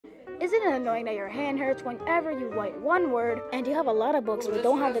Isn't it annoying that your hand hurts whenever you write one word and you have a lot of books but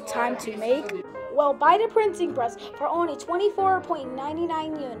don't have the time to make? Well, buy the printing press for only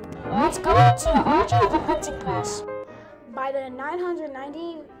 24.99 yuan. Let's go to the origin of the printing press. By the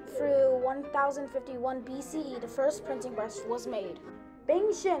 990 through 1051 BCE, the first printing press was made.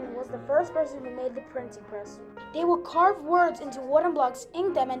 Bing Xin was the first person who made the printing press. They would carve words into wooden blocks,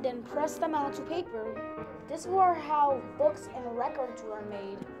 ink them, and then press them onto paper. This was how books and records were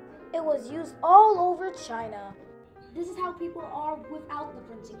made. It was used all over China. This is how people are without the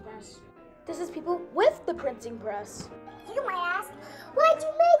printing press. This is people with the printing press. You might ask, why'd you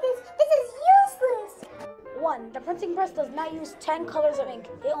make this? This is useless. 1. The printing press does not use 10 colors of ink.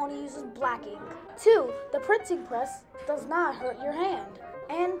 It only uses black ink. 2. The printing press does not hurt your hand.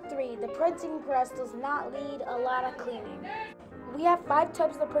 And 3. The printing press does not need a lot of cleaning. We have 5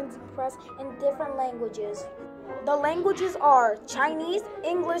 types of printing press in different languages. The languages are Chinese,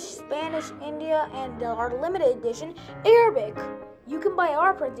 English, Spanish, India, and our limited edition, Arabic. You can buy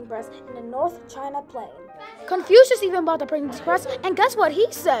our printing press in the North China Plain. Confucius even bought the printing press, and guess what he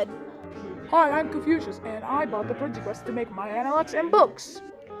said? Hi, I'm Confucius, and I bought the printing press to make my analogs and books.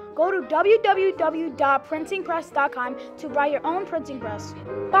 Go to www.printingpress.com to buy your own printing press.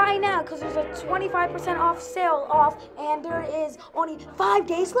 Buy now, because there's a 25% off sale and there is only 5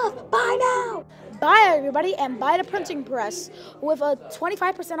 days left. Buy now! Buy everybody and buy the printing press with a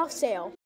 25% off sale.